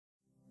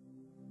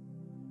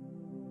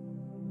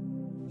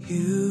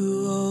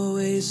You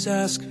always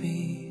ask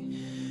me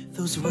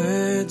those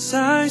words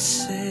I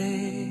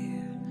say,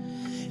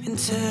 and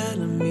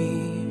telling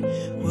me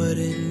what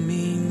it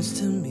means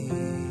to me.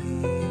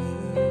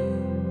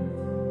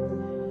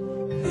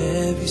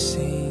 Every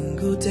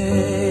single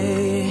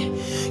day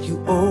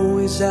you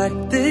always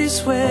act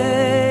this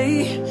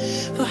way.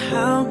 For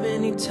how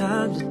many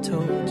times I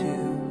told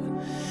you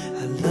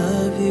I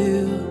love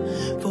you,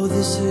 for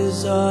this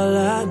is all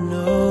I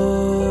know.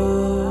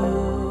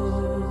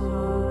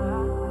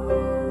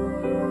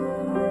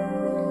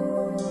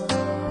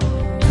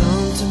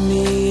 Come to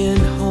me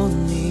and hold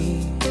me,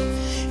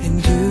 and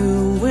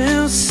you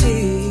will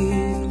see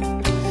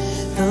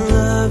the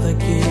love I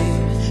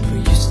give, for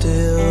you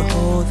still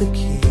hold the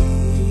key.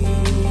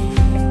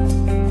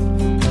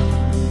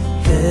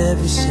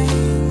 Every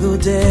single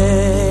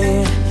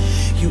day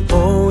you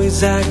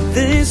always act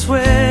this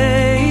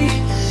way.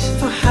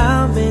 For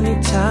how many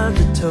times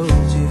I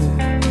told you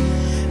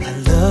I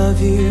love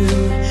you,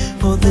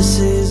 for this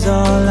is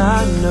all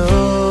I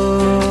know.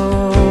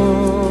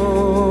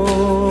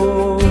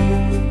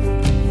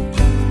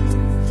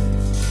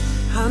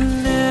 I'll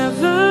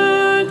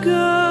never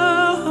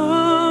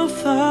go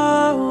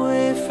far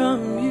away from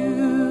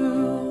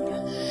you.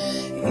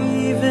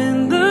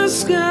 Even the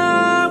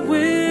sky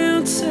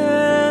will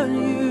tell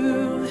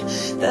you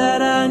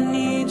that I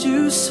need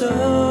you so.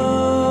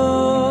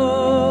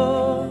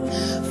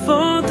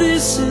 For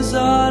this is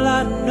all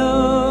I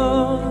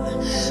know.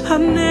 I'll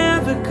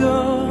never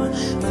go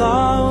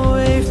far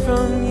away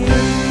from you.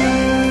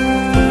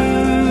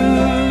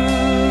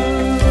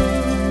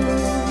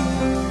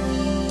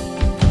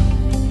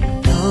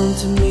 Come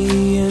to me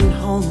and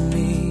hold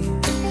me,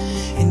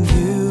 and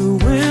you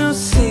will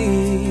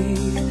see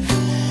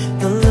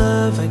the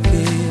love I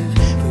give,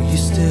 for you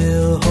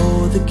still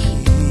hold the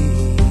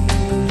key.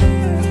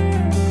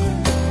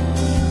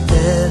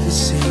 Every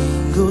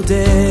single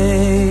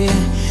day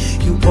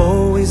you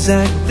always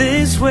act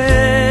this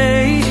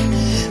way.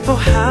 For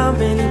how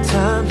many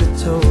times I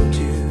told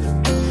you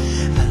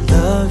I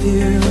love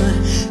you,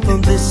 for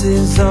this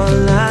is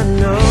all I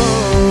know.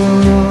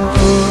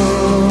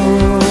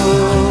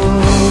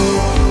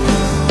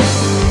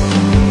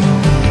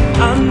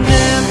 I'll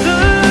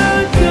never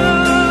go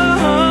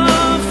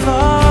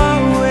far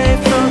away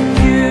from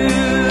you.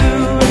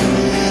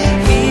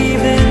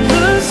 Even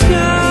the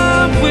sky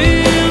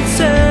will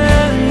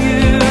tell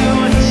you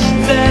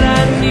that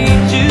I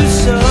need you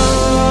so.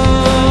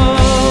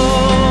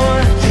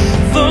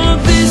 For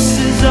this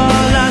is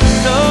all I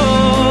know.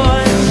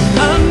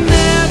 I'll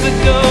never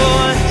go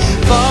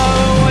far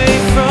away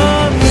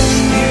from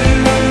you.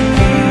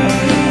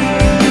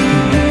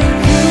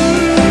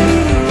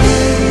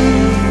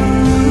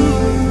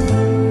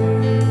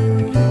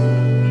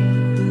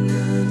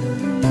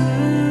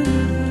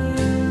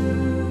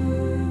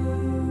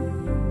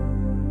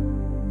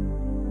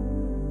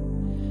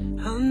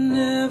 I'll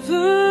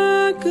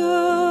never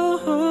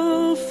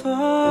go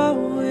far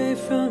away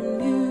from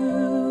you.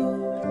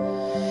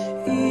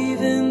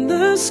 Even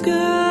the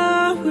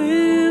sky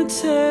will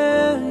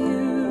tell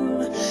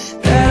you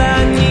that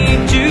I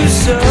need you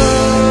so.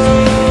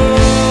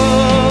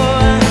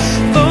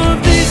 For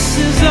this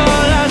is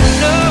all I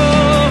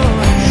know.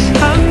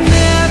 I'll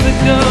never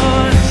go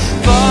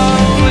far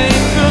away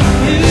from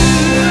you.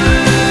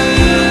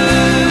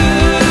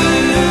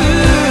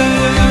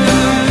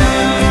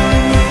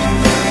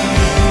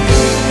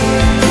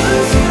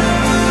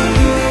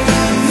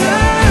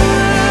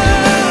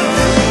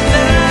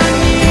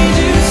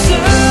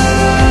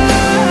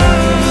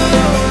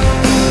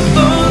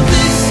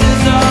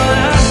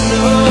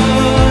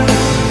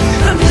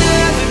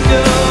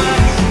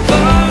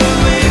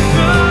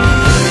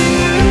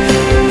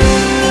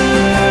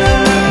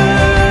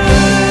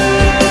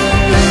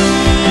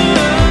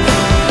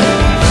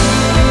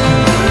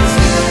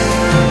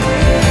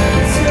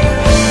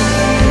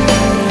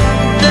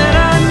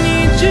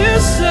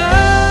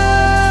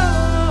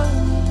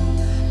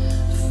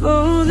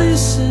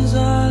 This is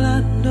all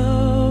I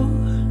know.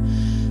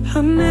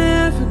 I'll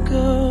never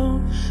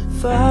go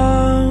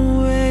far